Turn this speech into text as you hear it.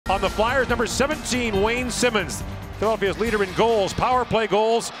on the Flyers, number 17, Wayne Simmonds, Philadelphia's leader in goals, power play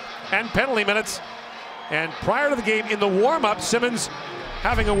goals, and penalty minutes. And prior to the game, in the warm-up, Simmonds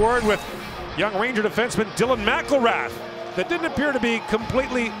having a word with young Ranger defenseman Dylan McIlrath that didn't appear to be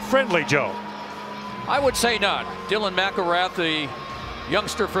completely friendly, Joe. I would say not. Dylan McIlrath, the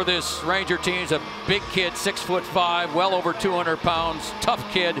youngster for this Ranger team, is a big kid, 6'5", well over 200 pounds, tough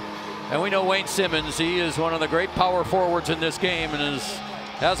kid. And we know Wayne Simmonds, he is one of the great power forwards in this game and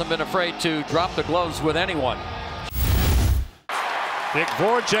hasn't been afraid to drop the gloves with anyone. Nick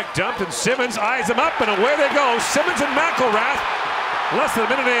Voracek dumped and Simmonds eyes him up and away they go. Simmonds and McIlrath, less than a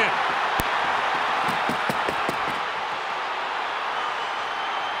minute in.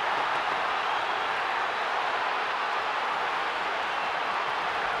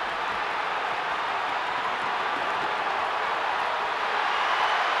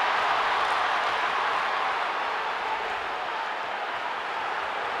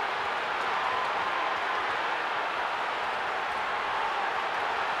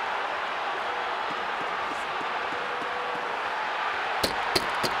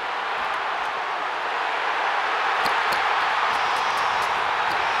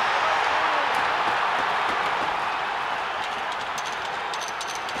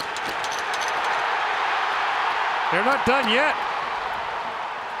 They're not done yet.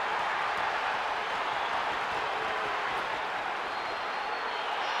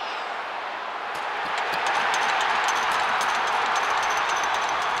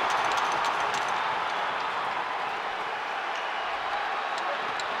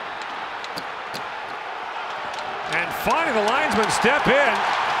 And finally the linesmen step in.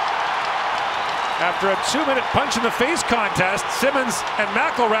 After a 2-minute punch in the face contest, Simmonds and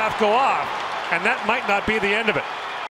McIlrath go off. And that might not be the end of it.